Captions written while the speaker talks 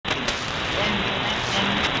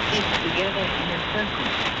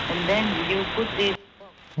when you put this.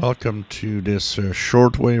 Welcome to this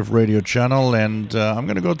shortwave radio channel, and I'm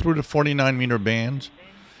going to go through the 49-meter band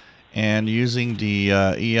and using the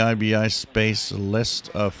Eibispace list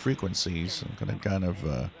of frequencies. I'm going to kind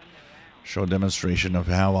of show a demonstration of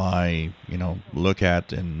how I, look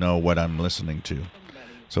at and know what I'm listening to.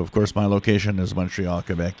 So, of course, my location is Montreal,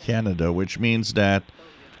 Quebec, Canada, which means that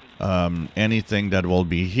anything that will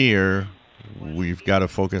be here, we've got to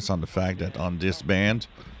focus on the fact that on this band,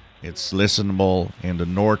 it's listenable in the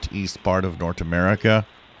northeast part of North America.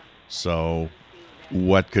 So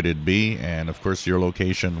what could it be? And of course your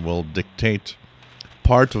location will dictate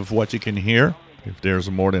part of what you can hear if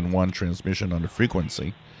there's more than one transmission on the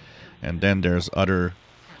frequency. And then there's other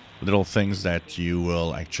little things that you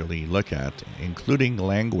will actually look at, including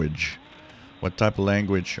language. What type of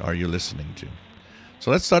language are you listening to?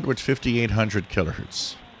 So let's start with 5800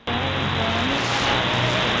 kilohertz.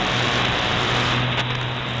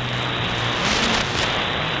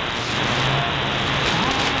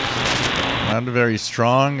 Not very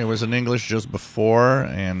strong. It was in English just before,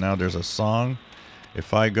 and now there's a song.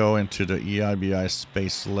 If I go into the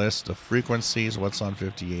Eibispace list of frequencies, what's on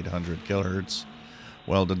 5800 kilohertz?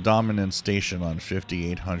 Well, the dominant station on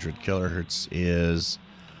 5800 kilohertz is,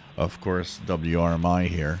 of course, WRMI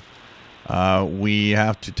here. We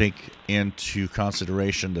have to take into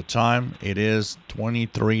consideration the time. It is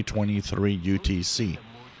 23:23 UTC.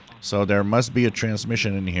 So there must be a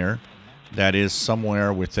transmission in here that is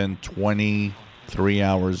somewhere within 23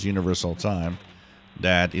 hours universal time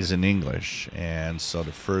that is in English. And so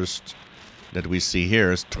the first that we see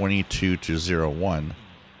here is 22-01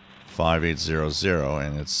 5800,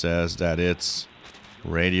 and it says that it's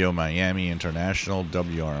Radio Miami International,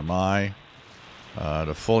 WRMI.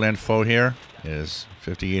 The full info here is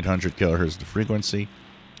 5800 kilohertz the frequency.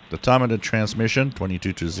 The time of the transmission,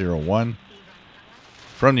 22-01.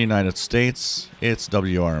 From the United States, it's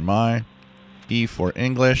WRMI. E for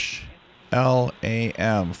English,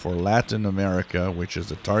 LAM for Latin America, which is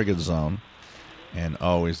the target zone, and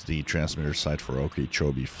O is the transmitter site for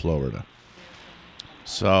Okeechobee, Florida.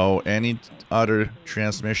 So any other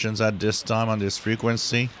transmissions at this time on this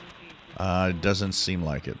frequency? It doesn't seem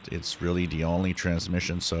like it. It's really the only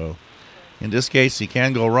transmission. So in this case, you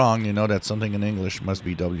can't go wrong. You know that something in English must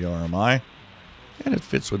be WRMI. And it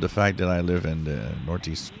fits with the fact that I live in the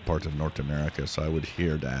northeast part of North America, so I would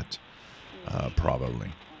hear that.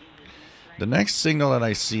 Probably. The next signal that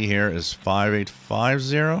I see here is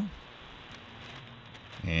 5850,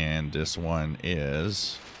 and this one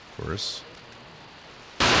is, of course,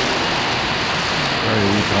 very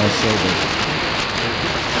weak also, but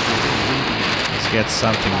let's get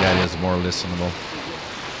something that is more listenable.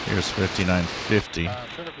 Here's 5950,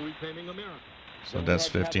 so that's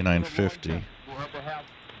 5950.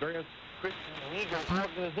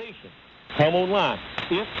 Come online.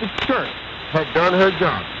 If the church had done her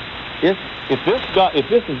job, if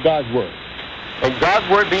this is God's word, and God's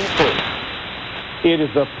word being true, it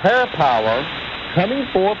is a prayer power coming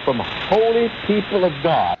forth from holy people of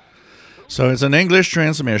God. So it's an English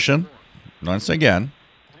transmission. Once again,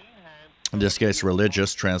 in this case,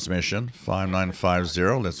 religious transmission,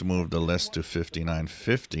 5950. Let's move the list to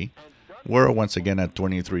 5950. We're once again at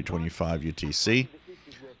 23:25 UTC.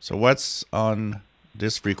 So what's on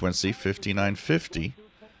this frequency, 5950,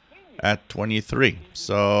 at 23?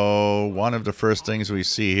 So one of the first things we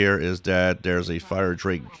see here is that there's a fire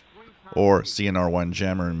drake or CNR1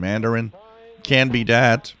 jammer in Mandarin. Can be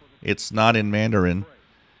that. It's not in Mandarin.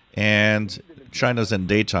 And China's in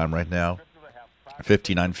daytime right now.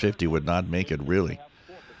 5950 would not make it really.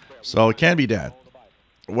 So it can be that.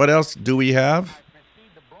 What else do we have?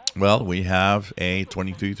 Well, we have a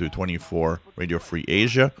 23-24 Radio Free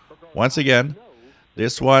Asia. Once again,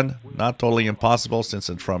 this one, not totally impossible since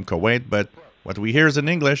it's from Kuwait, but what we hear is in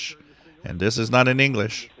English, and this is not in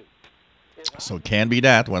English. So it can be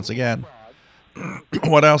that, once again.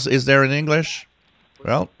 What else is there in English?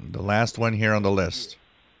 Well, the last one here on the list.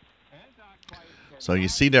 So you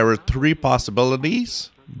see there are three possibilities,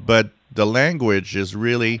 but the language is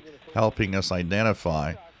really helping us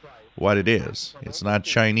identify what it is. It's not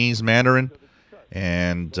Chinese Mandarin,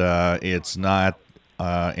 and it's not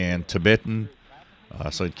in Tibetan.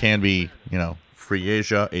 So it can be, Free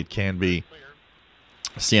Asia. It can be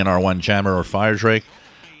CNR1 jammer or fire drake.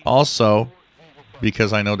 Also,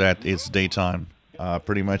 because I know that it's daytime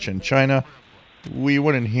pretty much in China, we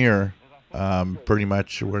wouldn't hear,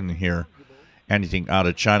 anything out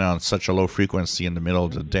of China on such a low frequency in the middle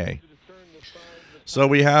of the day. So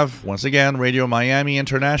we have, once again, Radio Miami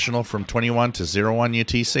International from 21-01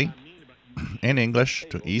 UTC in English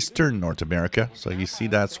to Eastern North America. So you see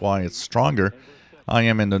that's why it's stronger I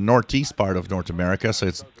am in the northeast part of North America, so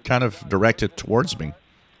it's kind of directed towards me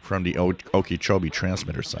from the Okeechobee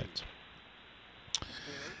transmitter site.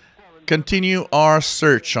 Continue our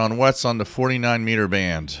search on what's on the 49-meter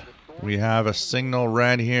band. We have a signal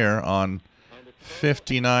right here on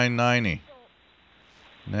 5990.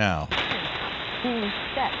 Now.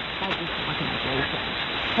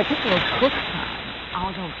 Particular book time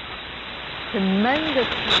out of tremendous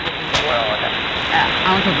people in the world,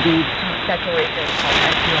 out of these saturations of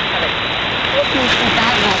extraterrestrial, looking at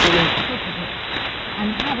that level interpreted and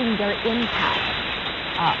having their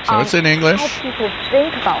impact. So it's in English. How people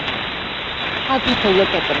think about it, how people look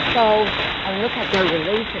at themselves and look at their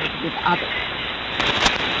relations with others.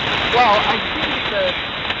 Well, I think the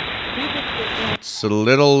biggest... It's a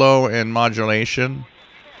little low in modulation.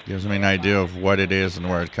 Gives me an idea of what it is and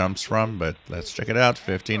where it comes from, but let's check it out.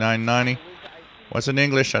 5990. What's in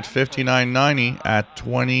English at 5990 at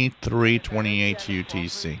 2328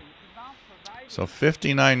 UTC? So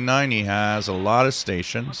 5990 has a lot of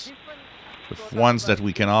stations. The ones that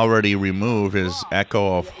we can already remove is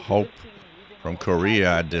Echo of Hope from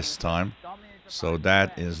Korea at this time. So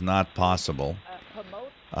that is not possible.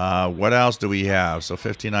 What else do we have? So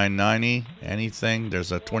 5990, anything?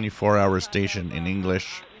 There's a 24-hour station in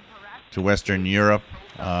English to Western Europe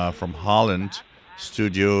from Holland,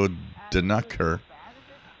 Studio De Nukker.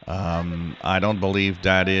 I don't believe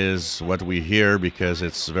that is what we hear because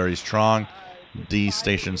it's very strong. These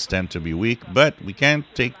stations tend to be weak, but we can't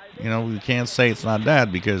take, we can't say it's not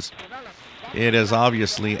that because it is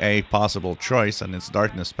obviously a possible choice and it's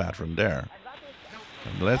darkness path from there.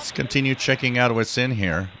 Let's continue checking out what's in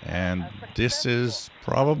here, and this is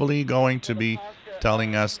probably going to be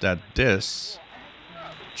telling us that this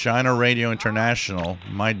China Radio International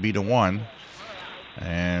might be the one.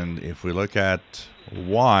 And if we look at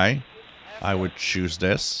why I would choose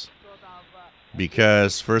this,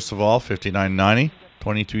 because first of all, 5990,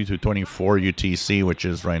 23 to 24 UTC, which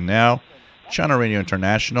is right now, China Radio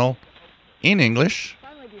International in English.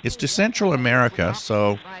 It's to Central America,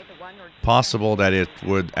 so possible that it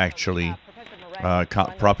would actually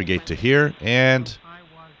propagate to here, and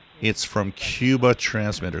it's from Cuba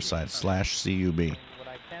transmitter site /CUB.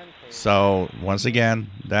 So once again,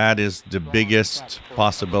 that is the biggest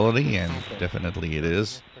possibility, and definitely it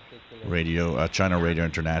is China Radio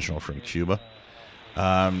International from Cuba.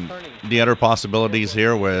 The other possibilities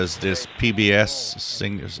here was this PBS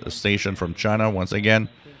station from China. Once again,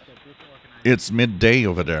 it's midday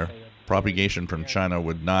over there. Propagation from China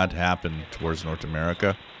would not happen towards North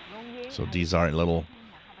America. So these are little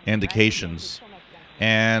indications.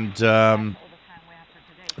 And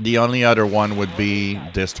the only other one would be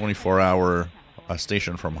this 24-hour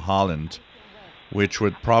station from Holland, which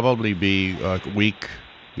would probably be weak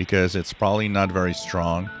because it's probably not very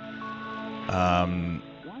strong.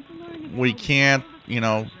 We can't,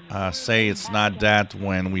 say it's not that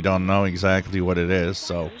when we don't know exactly what it is.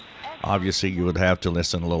 So obviously you would have to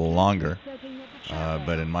listen a little longer.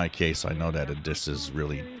 But in my case, I know that this is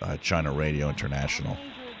really China Radio International.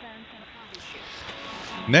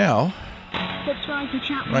 Now,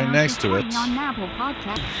 right next to it,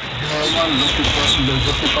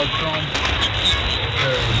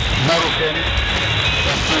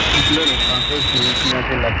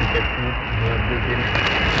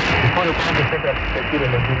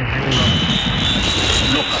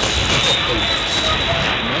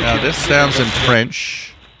 now this sounds in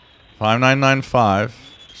French, 5995.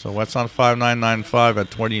 So what's on 5995 at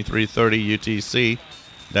 2330 UTC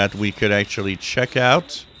that we could actually check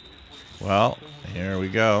out? Well, here we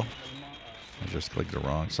go. I just clicked the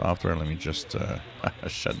wrong software. Let me just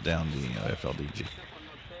shut down the FLDG.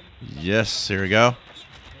 Yes, here we go.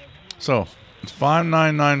 So, it's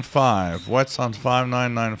 5995. What's on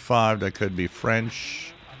 5995 that could be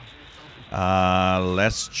French?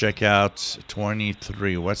 Let's check out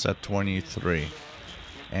 23. What's at 23?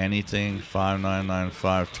 Anything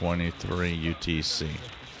 5995 23 UTC.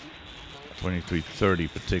 2330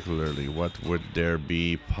 particularly. What would there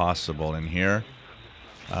be possible in here?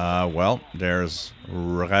 Well, there's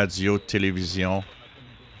Radio Télévision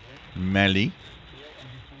Mali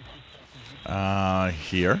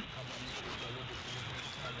here.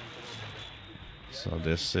 So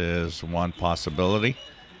this is one possibility,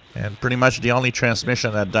 and pretty much the only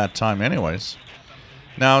transmission at that time anyways.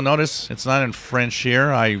 Now notice it's not in French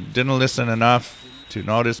here. I didn't listen enough to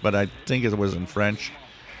notice, but I think it was in French.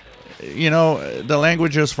 The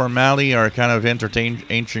languages for Mali are kind of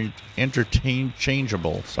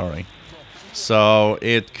interchangeable. Sorry. So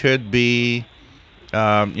it could be,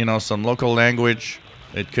 some local language.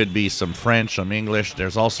 It could be some French, some English.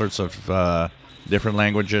 There's all sorts of different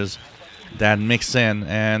languages. that mix in.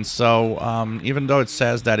 And so even though it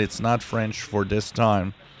says that it's not French for this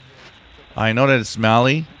time, I know that it's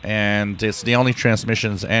Mali, and it's the only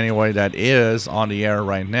transmissions anyway that is on the air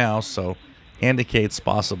right now, so indicates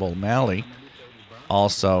possible Mali.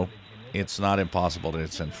 Also, it's not impossible that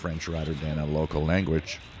it's in French rather than a local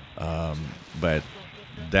language, but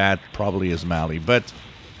that probably is Mali. But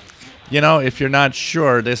you know, if you're not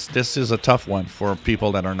sure, this is a tough one for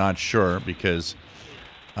people that are not sure, because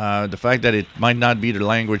the fact that it might not be the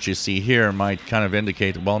language you see here might kind of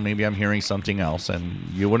indicate, well, maybe I'm hearing something else, and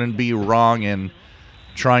you wouldn't be wrong in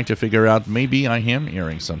trying to figure out, maybe I am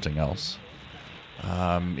hearing something else.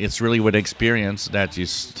 It's really with experience that you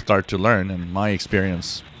start to learn, and my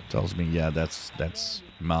experience tells me, yeah, that's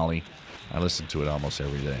Mali. I listen to it almost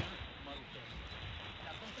every day.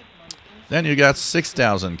 Then you got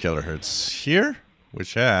 6,000 kilohertz here,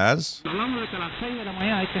 which has...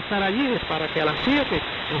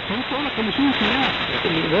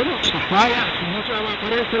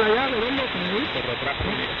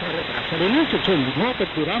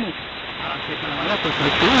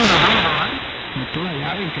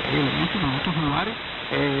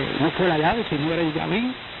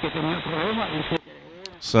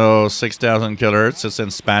 So 6,000 kilohertz, it's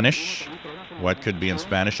in Spanish. What could be in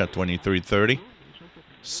Spanish at 2330?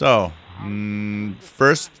 So,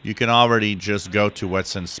 first, you can already just go to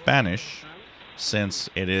what's in Spanish, since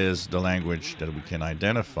it is the language that we can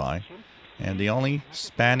identify. And the only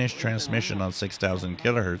Spanish transmission on 6,000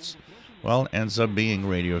 kilohertz, well, ends up being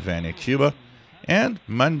Radio Havana, Cuba. And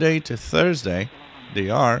Monday to Thursday,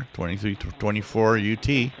 they are 23 to 24 UT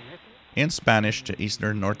in Spanish to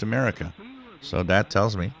Eastern North America. So that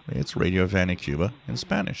tells me it's Radio Havana, Cuba in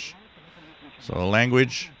Spanish. So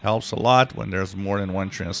language helps a lot when there's more than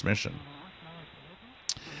one transmission.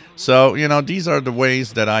 So, you know, these are the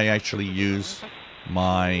ways that I actually use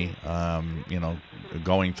my, you know,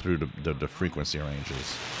 going through the frequency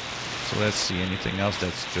ranges. So let's see, anything else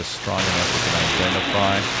that's just strong enough we can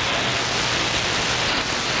identify.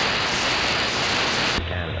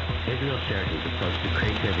 Israel shared his approach to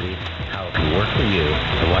creativity, how it can work for you,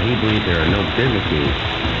 and why he believes there are no business needs,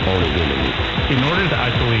 only human needs. In order to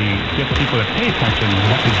actually get people to pay attention, you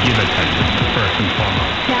have to give attention first and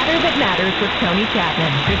foremost. Chatter That Matters with Tony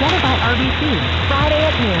Chapman, presented by RBC, Friday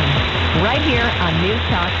at noon, right here on News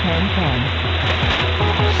Talk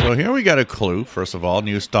 1010. So here we got a clue. First of all,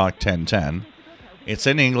 News Talk 1010. It's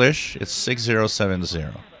in English. It's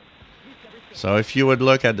 6070. So if you would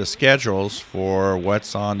look at the schedules for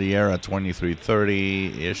what's on the air at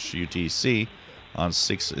 2330-ish UTC on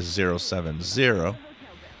 6070,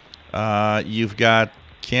 you've got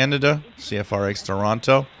Canada, CFRX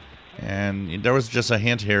Toronto, and there was just a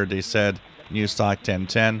hint here. They said News Talk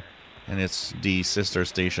 1010, and it's the sister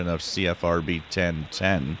station of CFRB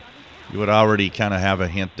 1010. You would already kind of have a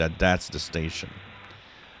hint that that's the station.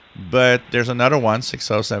 But there's another one,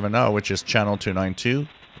 6070, which is channel 292.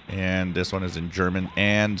 And this one is in German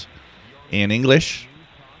and in English.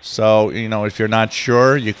 So, you know, if you're not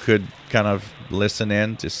sure, you could kind of listen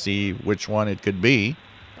in to see which one it could be.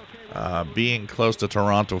 Being close to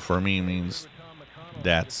Toronto for me means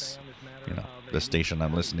that's, you know, the station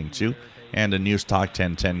I'm listening to. And the News Talk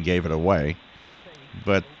 1010 gave it away.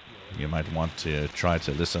 But you might want to try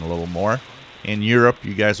to listen a little more. In Europe,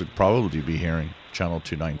 you guys would probably be hearing channel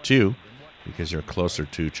 292 because you're closer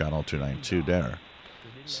to channel 292 there.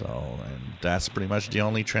 So, and that's pretty much the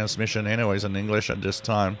only transmission anyways in English at this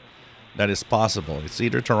time that is possible. It's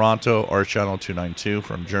either Toronto or channel 292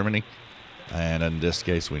 from Germany. And in this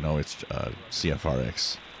case, we know it's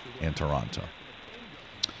CFRX in Toronto.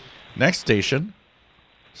 Next station,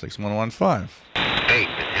 6115. Faith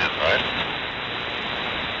in him, right?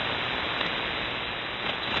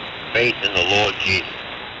 Faith in the Lord Jesus.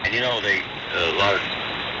 And you know, a lot of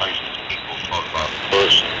places people talk about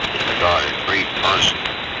person, the God is three persons.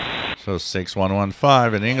 So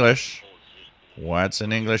 6115 in English. What's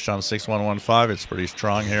in English on 6115? It's pretty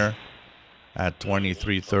strong here at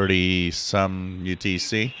 2330 some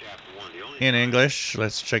UTC. In English,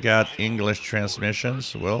 let's check out English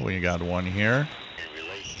transmissions. Well, we got one here.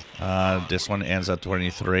 This one ends at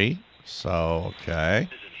 23. So, okay.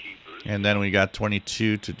 And then we got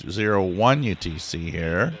 22 to 01 UTC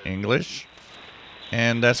here, English.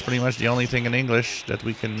 And that's pretty much the only thing in English that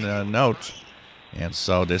we can note. And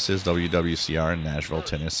so this is WWCR in Nashville,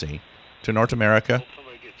 Tennessee, to North America.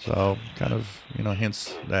 So kind of, you know,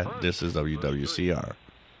 hints that this is WWCR.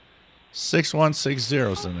 6160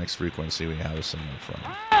 is the next frequency we have a signal from.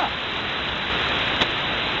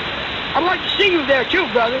 I'd like to see you there too,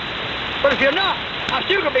 brother. But if you're not, I'm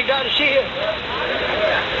still going to be glad to see you.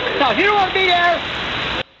 Now, if you don't want to be there...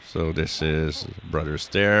 So this is Brother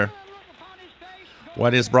Stare.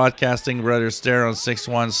 What is broadcasting Brother Stare on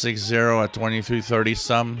 6160 at 2330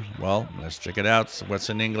 some? Well, let's check it out. So what's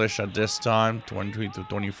in English at this time? 23 to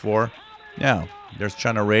 24. Now, there's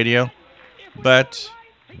China Radio, but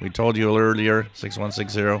we told you earlier,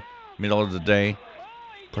 6160, middle of the day,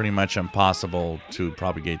 pretty much impossible to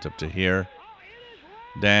propagate up to here.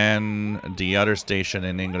 Then the other station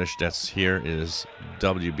in English that's here is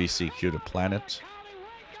WBCQ The Planet,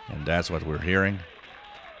 and that's what we're hearing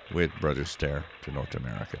with Brother Stare to North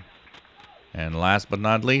America. And last but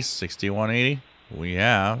not least, 6180, we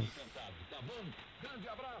have...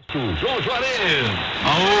 João Juarez.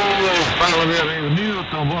 Alô, fala meu amigo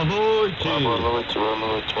Newton, boa noite. Boa noite,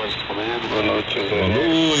 mais comigo. Boa noite, Boa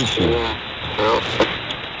noite.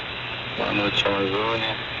 Boa noite,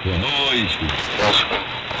 Amazônia. Boa noite. Acho que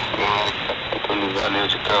eu tô ligado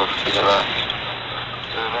de carro, fica lá.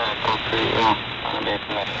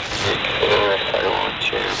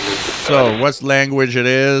 So, what language it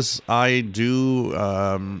is? I do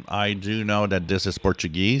know that this is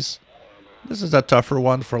Portuguese. This is a tougher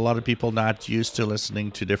one for a lot of people not used to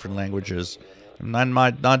listening to different languages. And I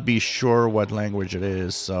might not be sure what language it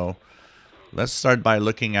is. So, let's start by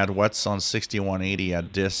looking at what's on 6180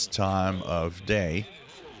 at this time of day.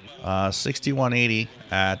 6180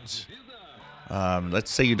 at...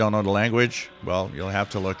 let's say you don't know the language. Well, you'll have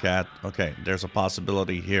to look at, okay, there's a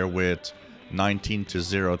possibility here with 19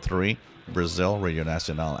 to 03, Brazil, Radio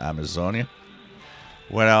Nacional Amazonia.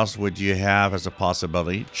 What else would you have as a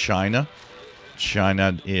possibility? China.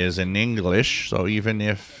 China is in English, so even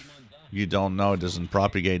if you don't know, it doesn't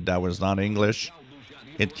propagate, that was not English,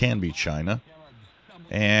 it can be China.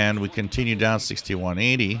 And we continue down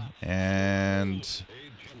 6180, and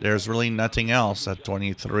there's really nothing else at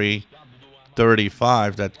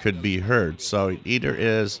 2335 that could be heard. So it either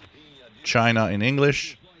is China in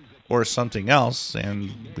English or something else,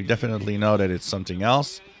 and we definitely know that it's something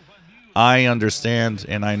else. I understand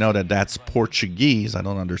and I know that that's Portuguese. I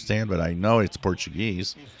don't understand, but I know it's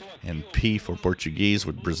Portuguese. And P for Portuguese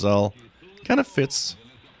with Brazil kind of fits.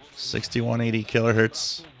 6180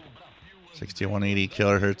 kilohertz. 6180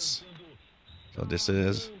 kilohertz. So this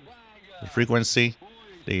is the frequency.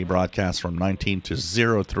 They broadcast from 19 to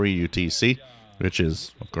 03 UTC, which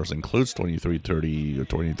is, of course, includes 2330 or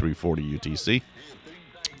 2340 UTC.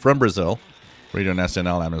 From Brazil, Radio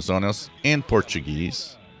Nacional Amazonas in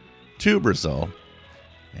Portuguese to Brazil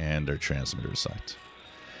and their transmitter site.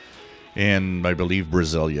 And I believe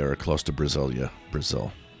Brasilia or close to Brasilia,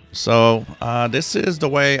 Brazil. So this is the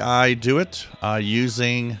way I do it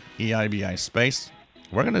using Eibispace.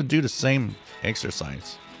 We're going to do the same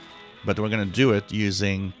exercise, but we're going to do it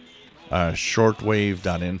using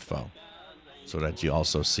shortwave.info so that you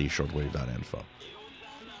also see shortwave.info.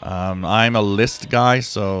 I'm a list guy,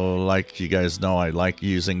 so like you guys know, I like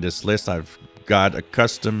using this list. I've got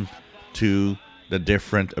accustomed to the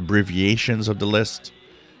different abbreviations of the list,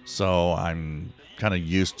 so I'm kind of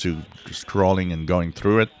used to scrolling and going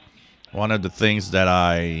through it. One of the things that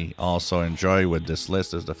I also enjoy with this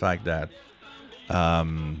list is the fact that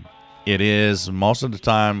it is most of the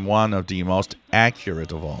time one of the most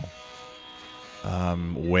accurate of all,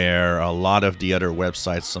 where a lot of the other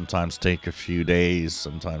websites sometimes take a few days,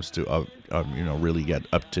 sometimes to really get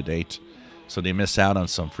up to date, so they miss out on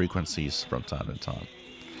some frequencies from time to time.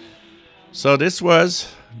 So this was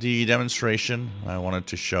the demonstration I wanted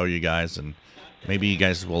to show you guys, and maybe you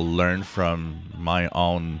guys will learn from my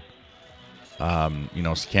own,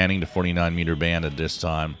 scanning the 49 meter band at this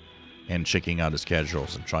time and checking out the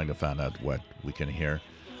schedules and trying to find out what we can hear.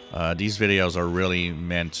 These videos are really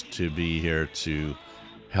meant to be here to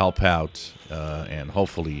help out and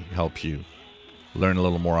hopefully help you learn a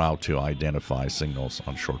little more how to identify signals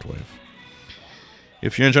on shortwave.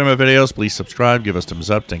 If you enjoy my videos, please subscribe, give us a thumbs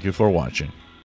up. Thank you for watching.